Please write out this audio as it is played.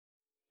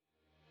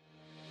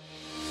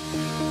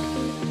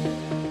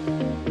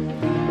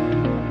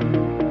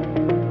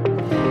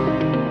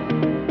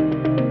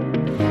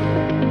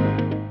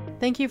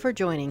Thank you for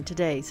joining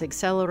today's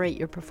Accelerate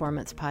Your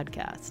Performance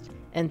podcast,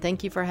 and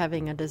thank you for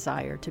having a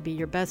desire to be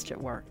your best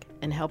at work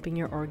and helping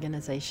your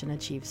organization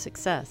achieve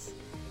success.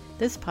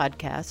 This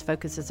podcast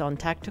focuses on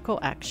tactical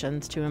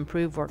actions to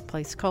improve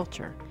workplace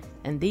culture,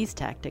 and these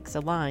tactics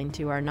align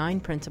to our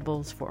 9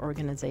 principles for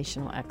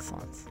organizational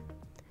excellence.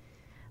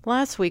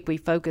 Last week, we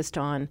focused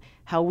on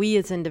how we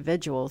as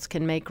individuals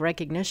can make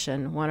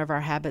recognition one of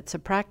our habits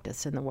of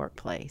practice in the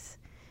workplace.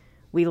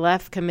 We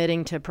left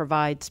committing to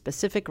provide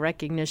specific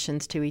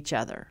recognitions to each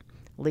other,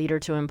 leader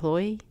to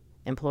employee,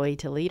 employee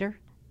to leader,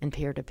 and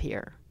peer to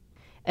peer.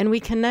 And we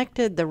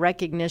connected the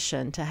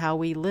recognition to how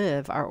we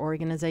live our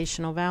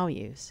organizational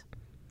values.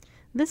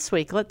 This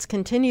week, let's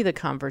continue the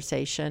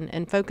conversation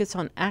and focus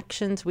on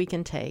actions we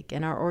can take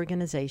in our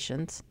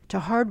organizations to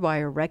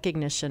hardwire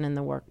recognition in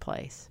the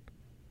workplace.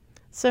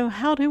 So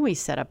how do we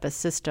set up a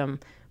system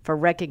for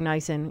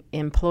recognizing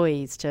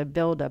employees to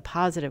build a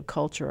positive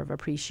culture of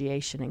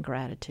appreciation and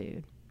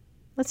gratitude?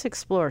 Let's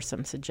explore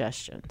some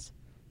suggestions.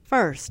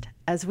 First,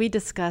 as we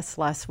discussed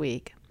last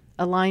week,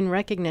 align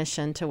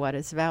recognition to what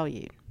is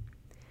valued.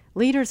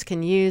 Leaders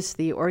can use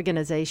the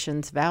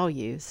organization's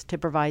values to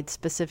provide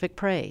specific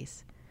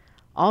praise.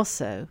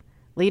 Also,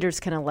 leaders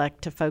can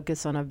elect to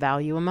focus on a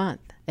value a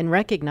month and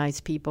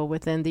recognize people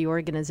within the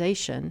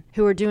organization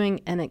who are doing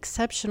an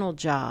exceptional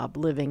job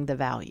living the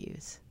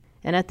values.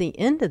 And at the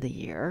end of the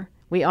year,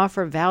 we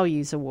offer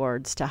values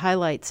awards to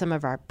highlight some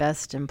of our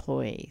best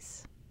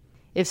employees.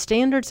 If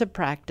standards of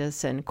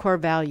practice and core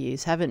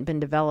values haven't been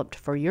developed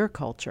for your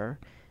culture,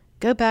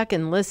 go back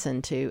and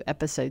listen to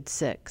episode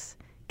 6,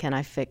 Can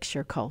I Fix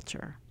Your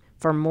Culture?,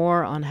 for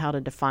more on how to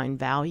define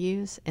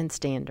values and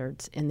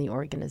standards in the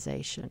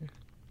organization.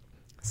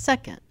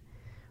 Second,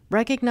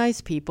 recognize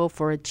people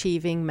for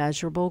achieving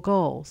measurable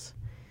goals.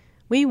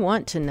 We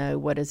want to know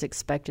what is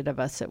expected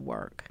of us at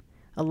work.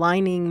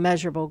 Aligning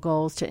measurable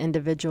goals to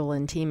individual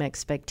and team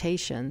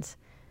expectations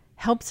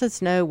helps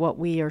us know what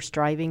we are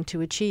striving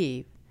to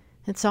achieve.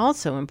 It's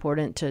also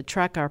important to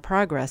track our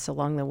progress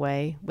along the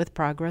way with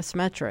progress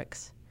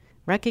metrics.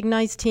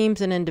 Recognize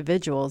teams and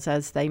individuals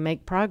as they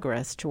make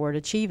progress toward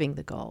achieving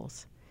the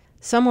goals.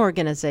 Some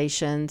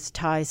organizations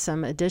tie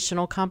some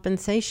additional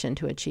compensation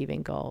to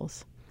achieving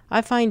goals.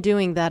 I find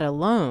doing that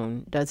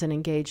alone doesn't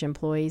engage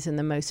employees in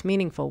the most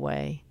meaningful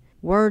way.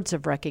 Words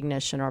of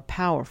recognition are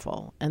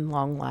powerful and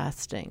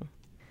long-lasting.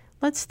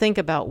 Let's think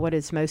about what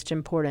is most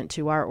important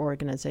to our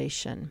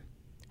organization,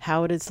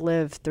 how it is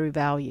lived through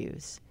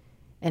values,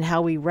 and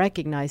how we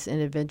recognize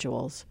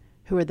individuals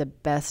who are the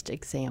best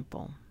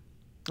example.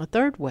 A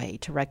third way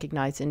to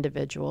recognize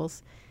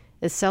individuals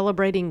is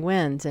celebrating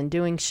wins and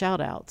doing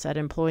shout-outs at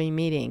employee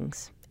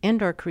meetings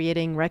and/or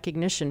creating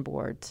recognition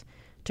boards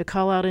to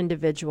call out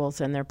individuals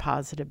and their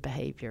positive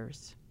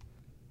behaviors.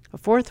 A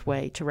fourth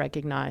way to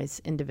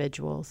recognize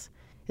individuals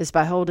is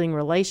by holding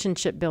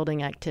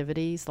relationship-building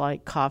activities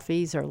like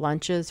coffees or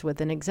lunches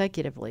with an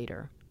executive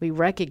leader. We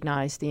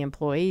recognize the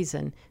employees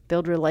and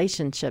build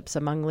relationships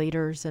among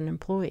leaders and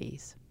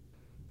employees.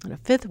 And a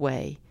fifth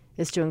way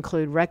is to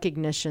include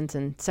recognitions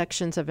in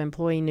sections of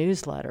employee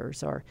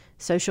newsletters or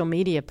social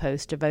media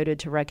posts devoted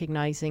to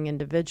recognizing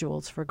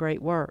individuals for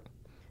great work.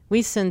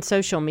 We send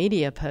social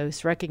media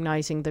posts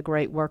recognizing the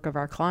great work of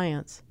our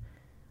clients.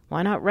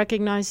 Why not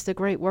recognize the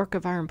great work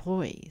of our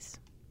employees?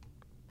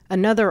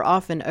 Another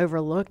often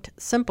overlooked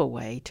simple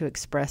way to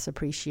express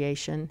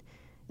appreciation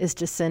is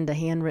to send a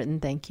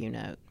handwritten thank you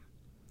note.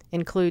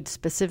 Include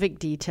specific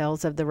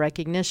details of the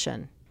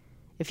recognition.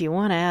 If you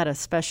want to add a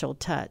special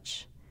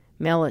touch,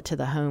 mail it to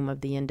the home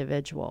of the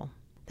individual.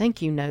 Thank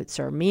you notes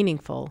are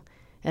meaningful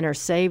and are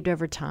saved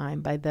over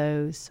time by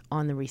those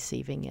on the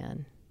receiving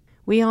end.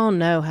 We all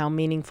know how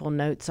meaningful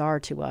notes are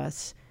to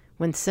us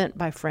when sent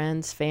by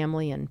friends,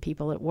 family, and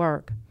people at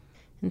work.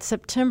 In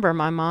September,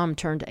 my mom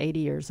turned 80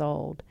 years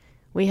old.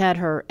 We had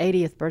her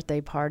 80th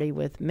birthday party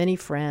with many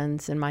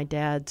friends in my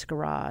dad's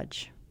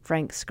garage,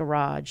 Frank's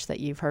Garage, that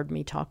you've heard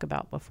me talk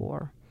about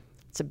before.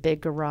 It's a big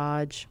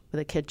garage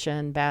with a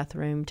kitchen,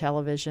 bathroom,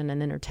 television,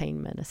 and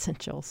entertainment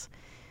essentials.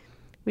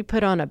 We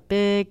put on a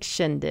big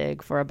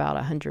shindig for about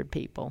 100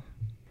 people.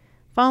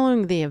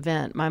 Following the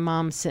event, my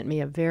mom sent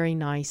me a very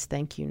nice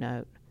thank you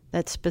note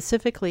that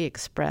specifically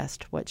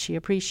expressed what she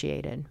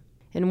appreciated.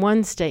 In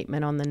one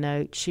statement on the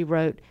note, she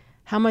wrote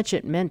how much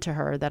it meant to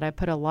her that I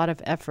put a lot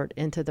of effort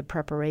into the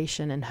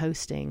preparation and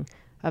hosting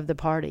of the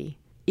party,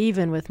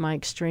 even with my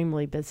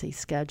extremely busy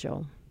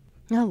schedule.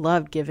 I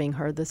loved giving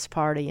her this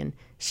party, and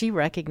she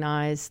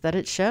recognized that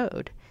it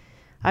showed.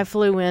 I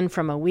flew in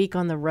from a week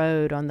on the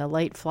road on the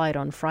late flight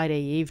on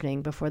Friday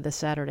evening before the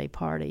Saturday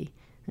party.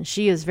 And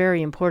she is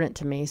very important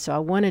to me, so I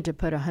wanted to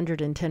put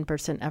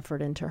 110%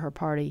 effort into her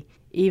party,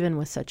 even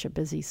with such a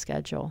busy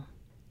schedule.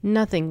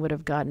 Nothing would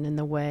have gotten in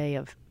the way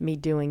of me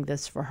doing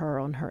this for her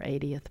on her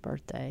 80th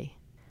birthday.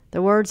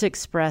 The words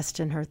expressed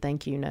in her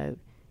thank you note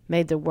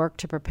made the work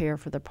to prepare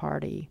for the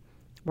party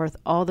worth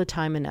all the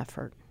time and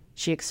effort.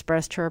 She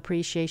expressed her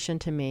appreciation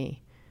to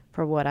me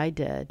for what I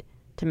did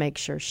to make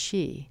sure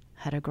she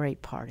had a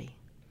great party.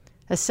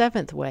 A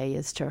seventh way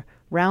is to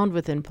round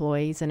with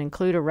employees and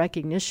include a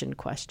recognition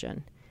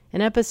question. In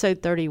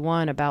episode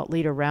 31 about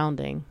leader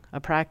rounding, a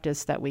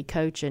practice that we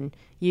coach and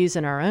use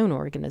in our own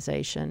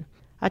organization,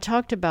 I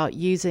talked about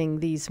using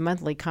these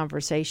monthly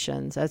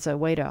conversations as a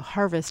way to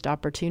harvest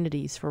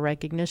opportunities for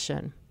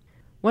recognition.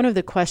 One of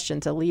the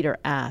questions a leader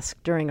asks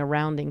during a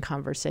rounding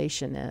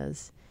conversation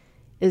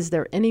is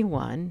there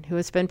anyone who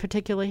has been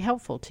particularly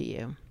helpful to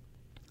you?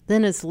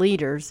 Then as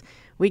leaders,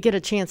 we get a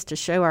chance to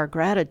show our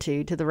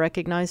gratitude to the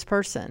recognized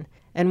person.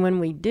 And when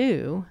we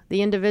do,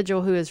 the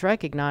individual who is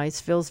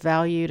recognized feels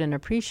valued and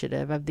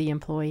appreciative of the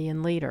employee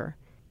and leader.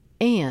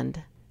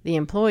 And the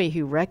employee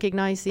who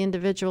recognized the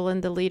individual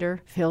and the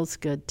leader feels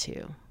good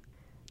too.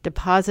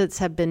 Deposits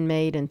have been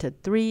made into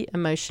 3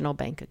 emotional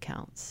bank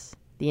accounts: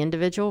 the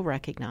individual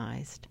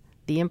recognized,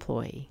 the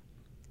employee,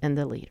 and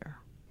the leader.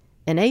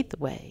 An 8th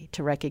way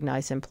to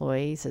recognize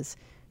employees is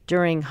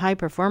during high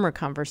performer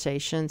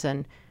conversations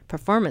and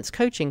performance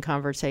coaching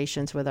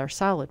conversations with our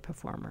solid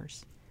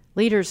performers.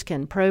 Leaders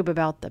can probe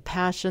about the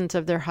passions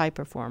of their high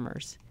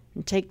performers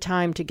and take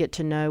time to get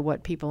to know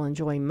what people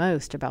enjoy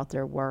most about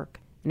their work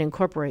and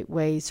incorporate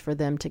ways for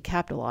them to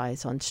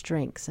capitalize on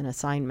strengths and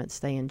assignments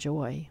they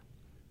enjoy.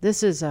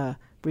 This is a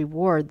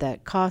reward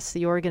that costs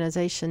the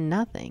organization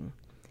nothing,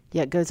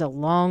 yet goes a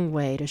long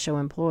way to show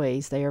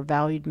employees they are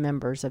valued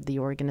members of the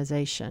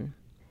organization.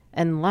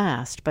 And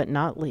last but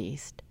not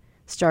least,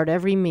 start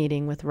every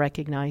meeting with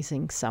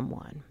recognizing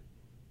someone.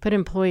 Put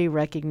employee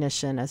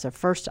recognition as a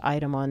first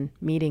item on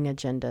meeting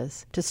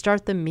agendas to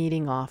start the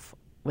meeting off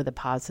with a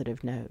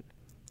positive note.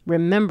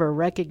 Remember,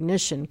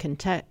 recognition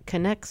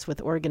connects with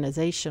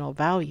organizational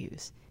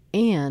values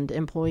and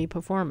employee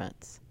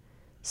performance.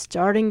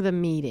 Starting the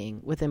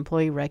meeting with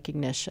employee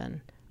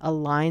recognition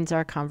aligns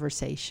our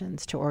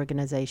conversations to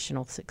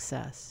organizational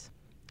success.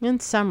 In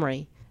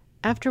summary,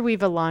 after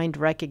we've aligned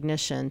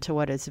recognition to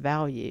what is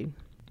valued,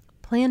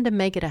 plan to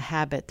make it a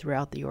habit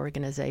throughout the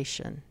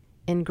organization.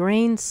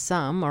 Ingrain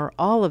some or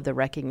all of the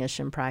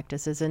recognition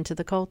practices into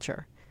the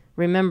culture.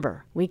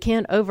 Remember, we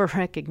can't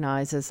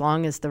over-recognize as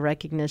long as the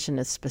recognition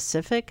is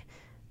specific,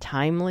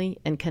 timely,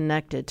 and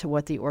connected to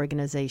what the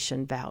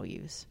organization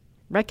values.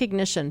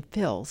 Recognition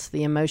fills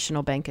the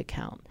emotional bank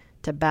account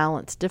to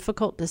balance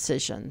difficult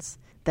decisions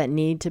that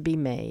need to be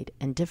made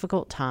in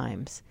difficult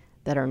times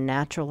that are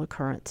natural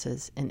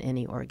occurrences in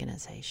any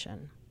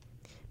organization.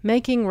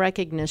 Making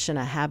recognition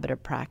a habit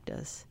of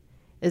practice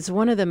is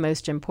one of the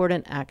most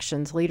important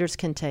actions leaders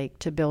can take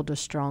to build a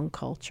strong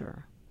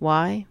culture.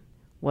 Why?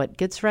 What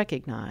gets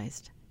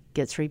recognized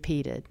gets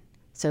repeated.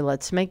 So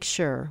let's make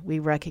sure we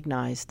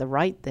recognize the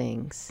right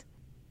things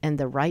and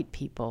the right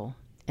people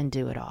and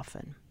do it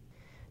often.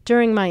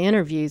 During my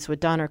interviews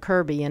with Donna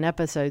Kirby in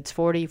episodes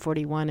 40,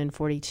 41, and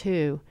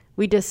 42,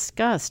 we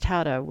discussed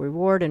how to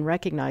reward and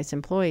recognize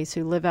employees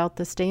who live out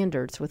the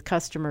standards with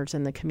customers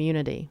in the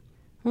community.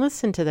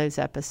 Listen to those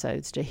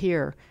episodes to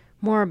hear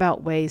more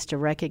about ways to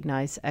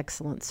recognize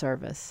excellent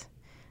service.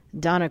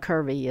 Donna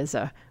Kirby is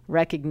a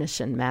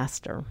recognition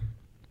master.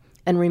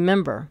 And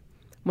remember,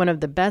 one of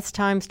the best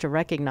times to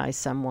recognize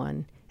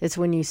someone is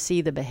when you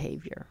see the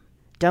behavior.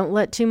 Don't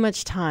let too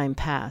much time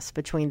pass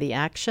between the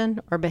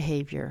action or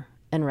behavior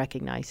and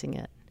recognizing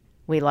it.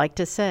 We like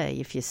to say,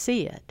 if you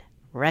see it,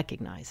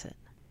 recognize it.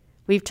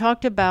 We've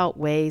talked about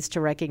ways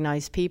to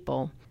recognize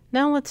people.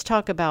 Now let's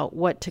talk about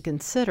what to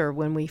consider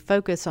when we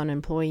focus on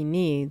employee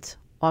needs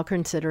while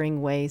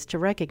considering ways to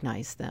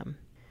recognize them.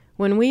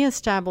 When we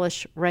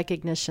establish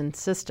recognition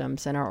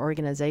systems in our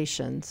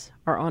organizations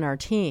or on our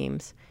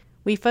teams,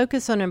 we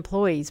focus on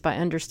employees by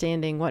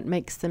understanding what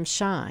makes them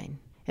shine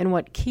and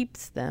what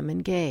keeps them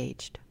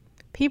engaged.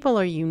 People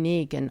are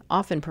unique and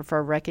often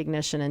prefer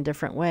recognition in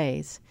different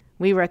ways.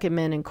 We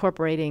recommend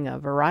incorporating a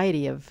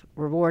variety of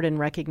reward and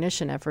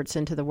recognition efforts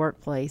into the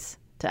workplace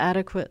to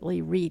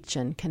adequately reach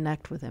and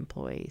connect with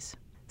employees.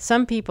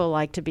 Some people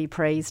like to be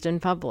praised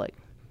in public.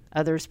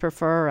 Others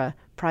prefer a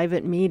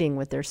private meeting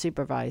with their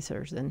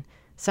supervisors, and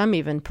some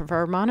even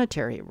prefer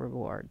monetary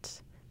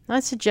rewards. I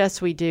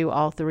suggest we do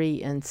all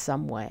 3 in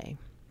some way.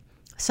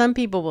 Some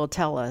people will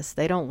tell us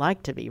they don't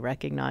like to be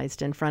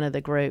recognized in front of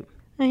the group.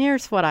 And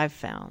here's what I've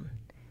found.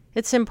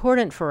 It's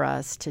important for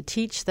us to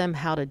teach them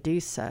how to do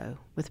so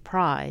with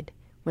pride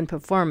when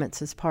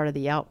performance is part of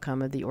the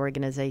outcome of the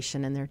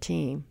organization and their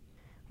team.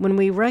 When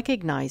we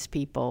recognize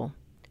people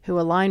who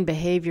align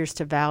behaviors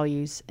to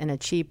values and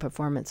achieve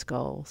performance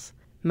goals,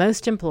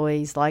 most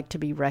employees like to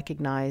be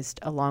recognized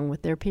along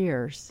with their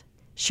peers.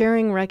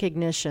 Sharing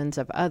recognitions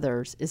of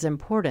others is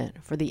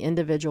important for the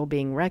individual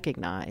being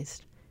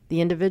recognized, the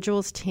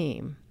individual's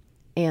team,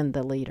 and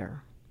the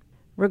leader.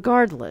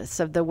 Regardless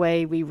of the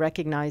way we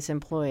recognize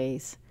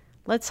employees,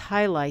 let's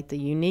highlight the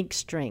unique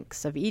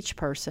strengths of each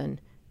person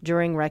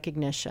during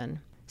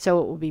recognition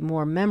so it will be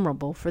more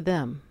memorable for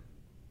them.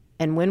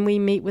 And when we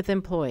meet with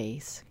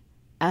employees,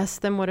 ask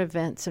them what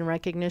events and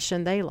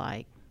recognition they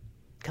like.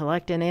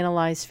 Collect and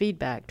analyze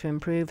feedback to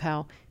improve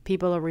how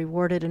people are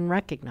rewarded and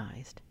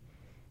recognized.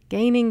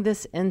 Gaining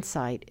this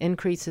insight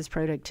increases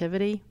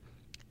productivity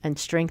and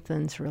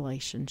strengthens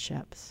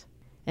relationships.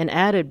 An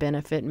added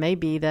benefit may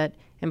be that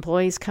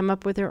employees come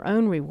up with their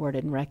own reward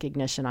and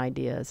recognition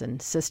ideas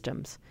and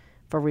systems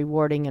for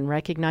rewarding and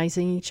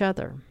recognizing each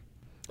other.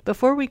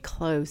 Before we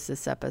close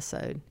this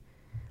episode,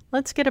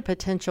 let's get a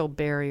potential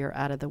barrier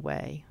out of the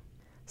way.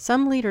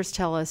 Some leaders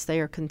tell us they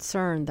are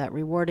concerned that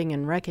rewarding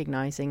and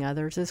recognizing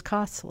others is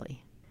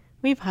costly.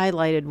 We've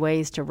highlighted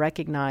ways to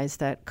recognize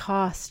that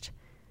cost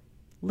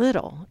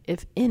little,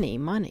 if any,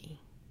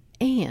 money.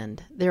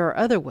 And there are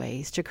other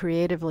ways to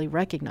creatively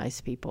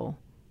recognize people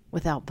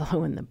without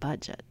blowing the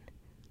budget.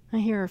 I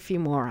hear a few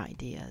more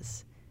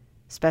ideas.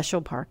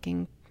 Special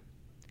parking,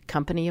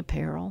 company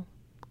apparel,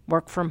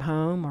 work from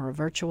home or a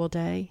virtual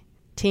day,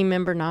 team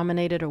member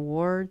nominated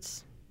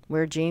awards,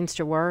 wear jeans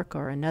to work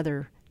or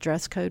another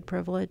dress code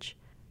privilege,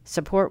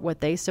 support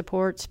what they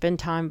support, spend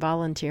time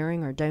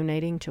volunteering or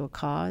donating to a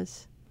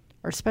cause,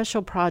 or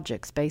special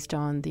projects based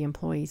on the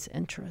employee's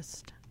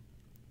interest.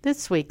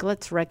 This week,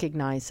 let's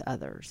recognize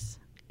others.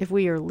 If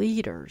we are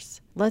leaders,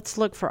 let's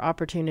look for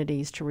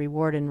opportunities to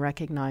reward and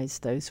recognize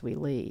those we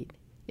lead.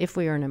 If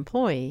we are an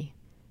employee,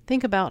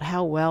 think about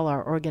how well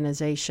our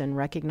organization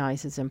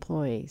recognizes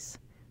employees.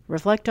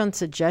 Reflect on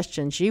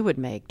suggestions you would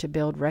make to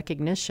build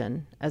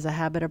recognition as a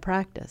habit of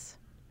practice.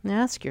 And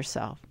ask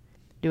yourself,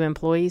 do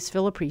employees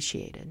feel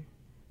appreciated?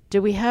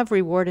 Do we have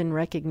reward and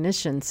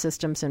recognition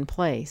systems in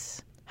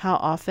place? How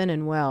often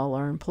and well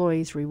are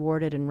employees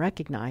rewarded and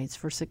recognized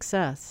for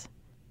success?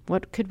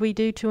 What could we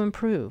do to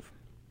improve?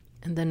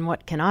 And then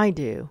what can I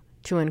do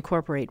to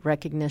incorporate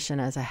recognition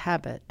as a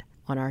habit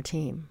on our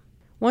team?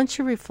 Once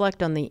you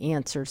reflect on the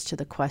answers to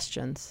the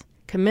questions,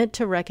 commit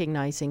to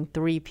recognizing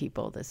 3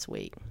 people this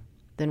week.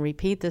 Then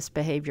repeat this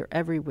behavior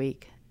every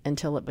week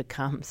until it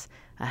becomes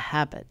a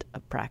habit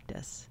of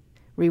practice.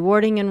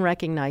 Rewarding and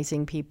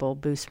recognizing people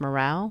boosts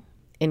morale,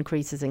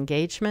 increases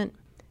engagement,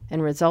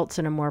 and results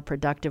in a more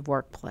productive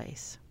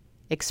workplace.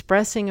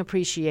 Expressing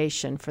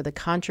appreciation for the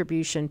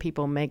contribution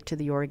people make to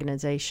the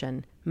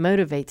organization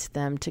motivates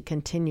them to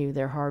continue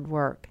their hard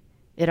work.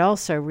 It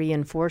also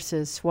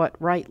reinforces what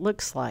right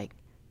looks like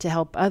to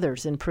help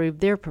others improve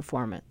their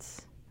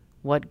performance.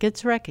 What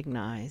gets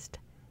recognized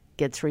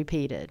gets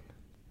repeated.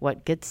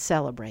 What gets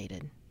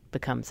celebrated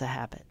becomes a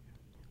habit.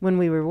 When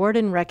we reward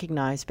and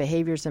recognize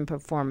behaviors and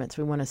performance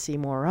we want to see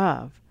more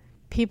of,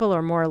 people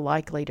are more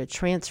likely to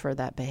transfer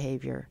that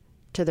behavior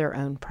to their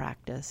own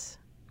practice.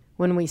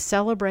 When we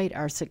celebrate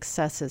our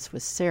successes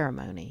with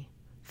ceremony,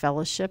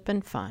 fellowship,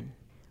 and fun,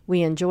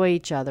 we enjoy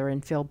each other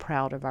and feel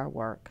proud of our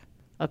work.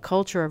 A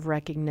culture of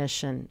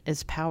recognition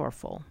is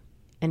powerful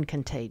and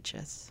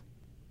contagious.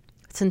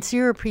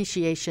 Sincere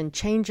appreciation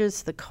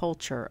changes the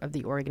culture of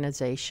the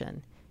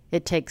organization.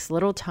 It takes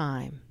little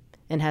time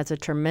and has a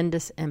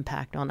tremendous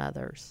impact on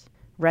others.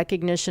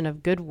 Recognition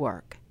of good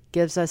work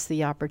gives us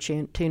the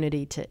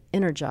opportunity to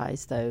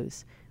energize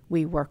those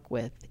we work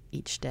with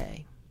each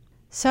day.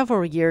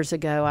 Several years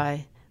ago,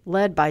 I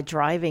led by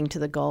driving to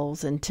the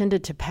goals and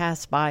tended to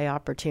pass by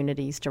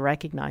opportunities to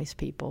recognize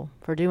people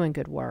for doing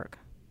good work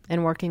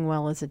and working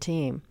well as a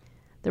team.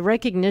 The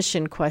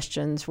recognition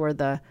questions were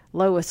the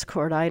lowest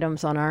scored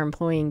items on our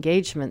employee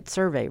engagement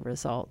survey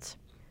results.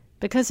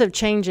 Because of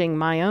changing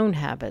my own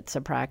habits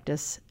of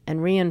practice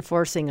and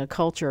reinforcing a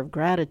culture of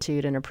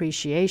gratitude and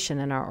appreciation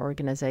in our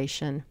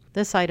organization,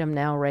 this item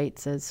now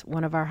rates as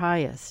one of our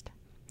highest.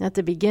 At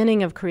the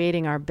beginning of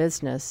creating our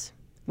business,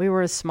 we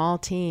were a small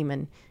team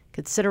and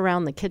could sit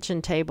around the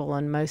kitchen table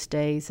on most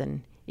days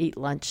and eat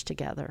lunch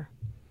together.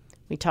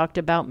 We talked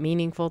about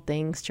meaningful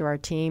things to our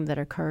team that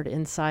occurred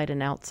inside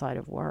and outside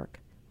of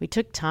work. We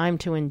took time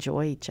to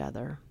enjoy each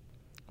other.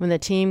 When the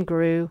team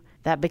grew,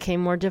 that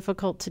became more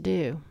difficult to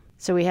do.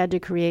 So we had to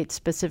create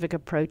specific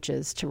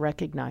approaches to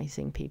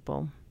recognizing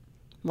people.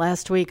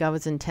 Last week I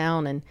was in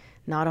town and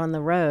not on the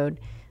road,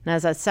 and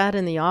as I sat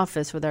in the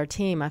office with our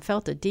team, I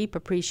felt a deep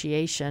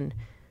appreciation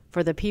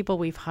for the people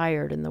we've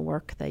hired and the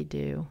work they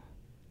do.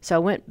 So I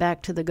went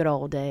back to the good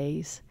old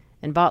days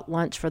and bought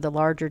lunch for the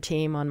larger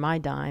team on my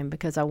dime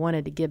because I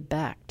wanted to give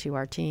back to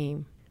our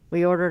team.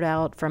 We ordered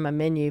out from a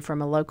menu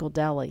from a local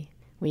deli.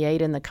 We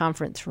ate in the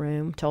conference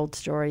room, told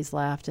stories,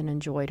 laughed, and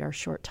enjoyed our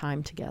short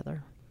time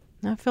together.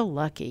 I feel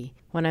lucky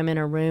when I'm in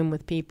a room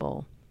with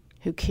people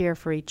who care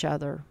for each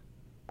other,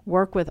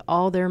 work with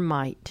all their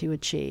might to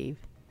achieve,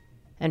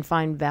 and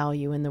find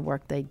value in the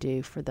work they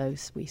do for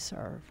those we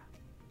serve.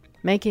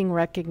 Making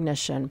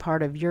recognition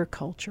part of your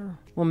culture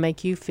will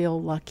make you feel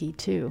lucky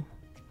too.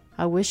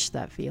 I wish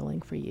that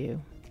feeling for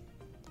you.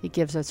 It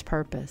gives us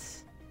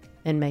purpose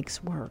and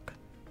makes work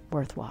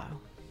worthwhile.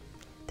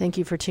 Thank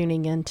you for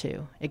tuning in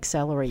to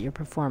Accelerate Your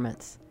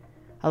Performance.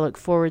 I look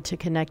forward to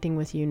connecting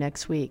with you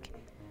next week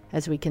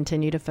as we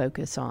continue to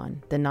focus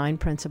on the 9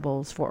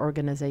 principles for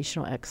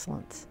organizational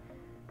excellence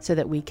so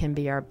that we can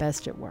be our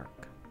best at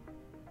work.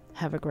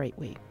 Have a great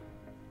week.